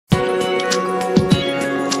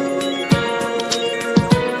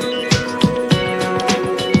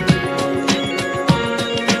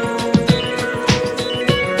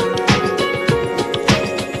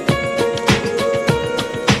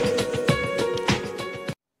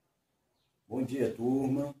dia,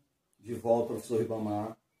 turma. De volta, professor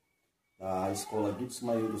Ribamar, da Escola Guido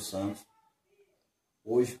Ismael dos Santos.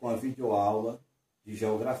 Hoje com a videoaula de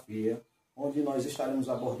Geografia, onde nós estaremos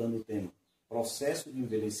abordando o tema processo de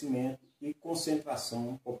envelhecimento e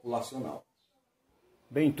concentração populacional.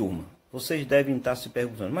 Bem, turma, vocês devem estar se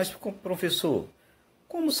perguntando, mas professor,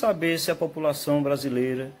 como saber se a população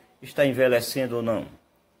brasileira está envelhecendo ou não?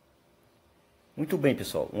 Muito bem,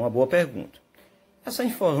 pessoal, uma boa pergunta. Essa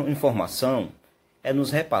informação é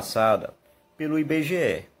nos repassada pelo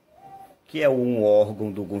IBGE, que é um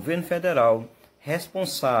órgão do governo federal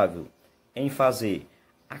responsável em fazer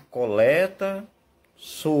a coleta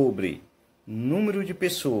sobre número de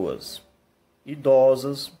pessoas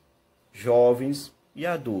idosas, jovens e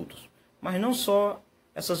adultos. Mas não só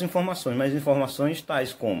essas informações, mas informações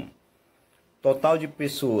tais como total de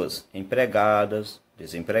pessoas empregadas,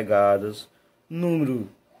 desempregadas, número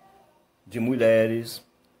de mulheres,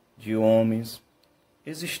 de homens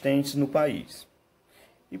existentes no país.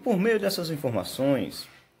 E por meio dessas informações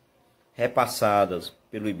repassadas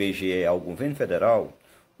pelo IBGE ao governo federal,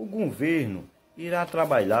 o governo irá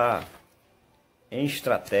trabalhar em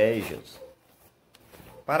estratégias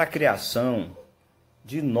para a criação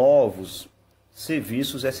de novos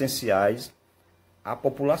serviços essenciais à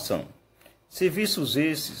população. Serviços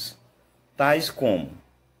esses tais como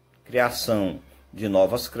criação de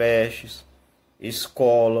novas creches,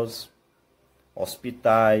 escolas,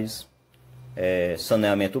 hospitais,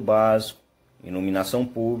 saneamento básico, iluminação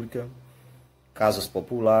pública, casas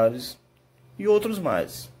populares e outros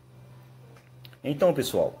mais. Então,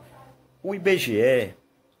 pessoal, o IBGE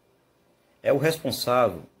é o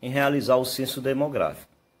responsável em realizar o censo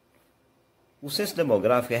demográfico. O censo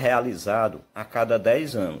demográfico é realizado a cada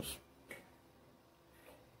 10 anos.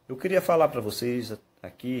 Eu queria falar para vocês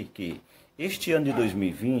aqui que este ano de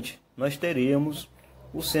 2020 nós teríamos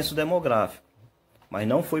o censo demográfico, mas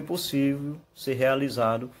não foi possível ser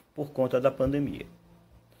realizado por conta da pandemia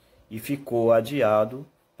e ficou adiado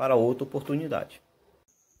para outra oportunidade.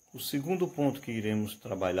 O segundo ponto que iremos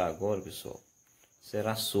trabalhar agora, pessoal,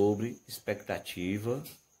 será sobre expectativa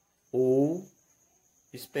ou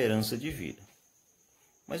esperança de vida.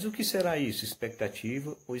 Mas o que será isso,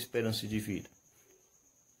 expectativa ou esperança de vida?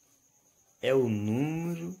 É o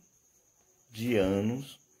número de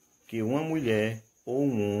anos que uma mulher ou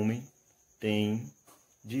um homem tem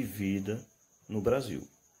de vida no Brasil.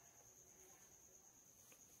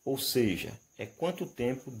 Ou seja, é quanto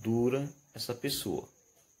tempo dura essa pessoa.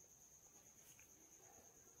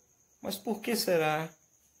 Mas por que será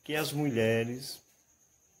que as mulheres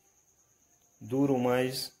duram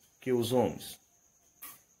mais que os homens?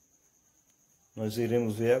 Nós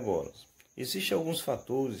iremos ver agora. Existem alguns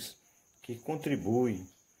fatores que contribuem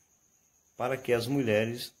para que as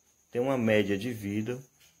mulheres tenham uma média de vida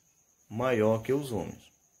maior que os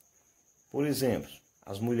homens. Por exemplo,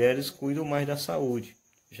 as mulheres cuidam mais da saúde,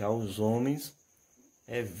 já os homens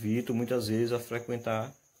evitam muitas vezes a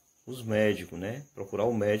frequentar os médicos, procurar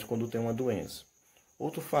o médico quando tem uma doença.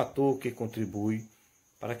 Outro fator que contribui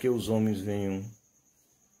para que os homens venham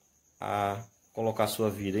a colocar sua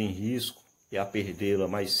vida em risco e a perdê-la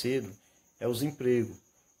mais cedo é os empregos.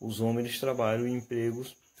 Os homens trabalham em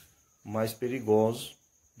empregos mais perigosos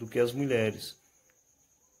do que as mulheres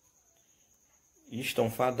e estão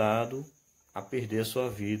fadados a perder a sua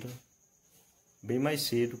vida bem mais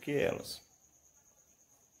cedo que elas.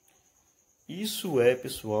 Isso é,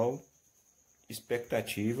 pessoal,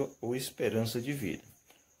 expectativa ou esperança de vida.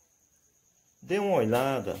 Dê uma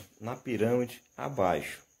olhada na pirâmide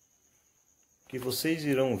abaixo, que vocês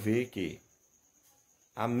irão ver que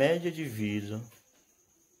a média de vida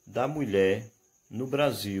da mulher no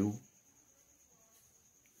Brasil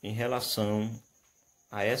em relação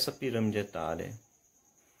a essa pirâmide etária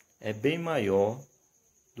é bem maior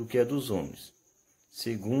do que a dos homens,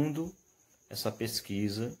 segundo essa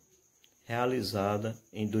pesquisa realizada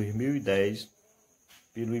em 2010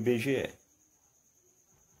 pelo IBGE.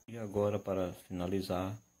 E agora, para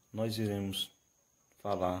finalizar, nós iremos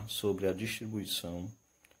falar sobre a distribuição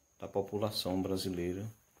da população brasileira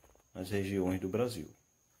nas regiões do Brasil.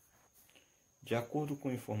 De acordo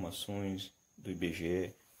com informações do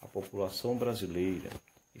IBGE, a população brasileira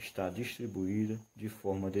está distribuída de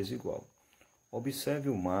forma desigual. Observe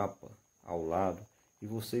o mapa ao lado e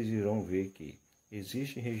vocês irão ver que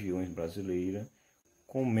existem regiões brasileiras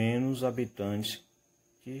com menos habitantes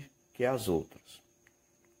que as outras.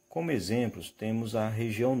 Como exemplos, temos a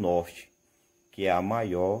região norte, que é a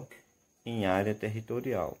maior em área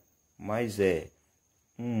territorial, mas é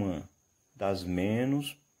uma das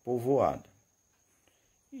menos povoadas.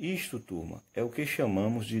 Isto, turma, é o que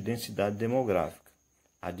chamamos de densidade demográfica.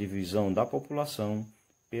 a divisão da população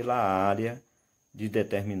pela área de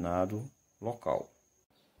determinado local.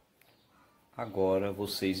 Agora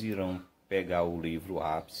vocês irão pegar o livro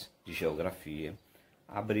Ápice de Geografia,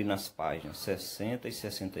 abrir nas páginas 60 e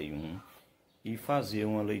 61 e fazer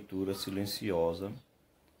uma leitura silenciosa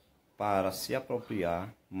para se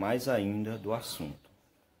apropriar mais ainda do assunto.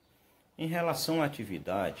 Em relação à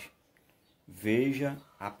atividade, veja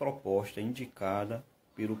a proposta indicada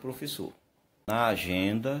pelo professor na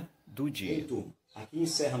agenda do dia. Bem, turma, aqui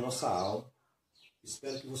encerra a nossa aula.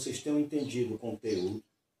 Espero que vocês tenham entendido o conteúdo.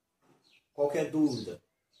 Qualquer dúvida,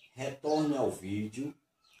 retorne ao vídeo,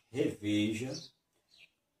 reveja,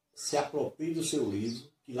 se aproprie do seu livro,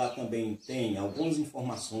 que lá também tem algumas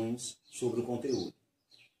informações sobre o conteúdo.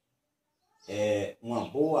 Uma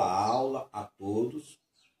boa aula a todos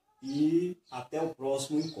e até o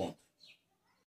próximo encontro.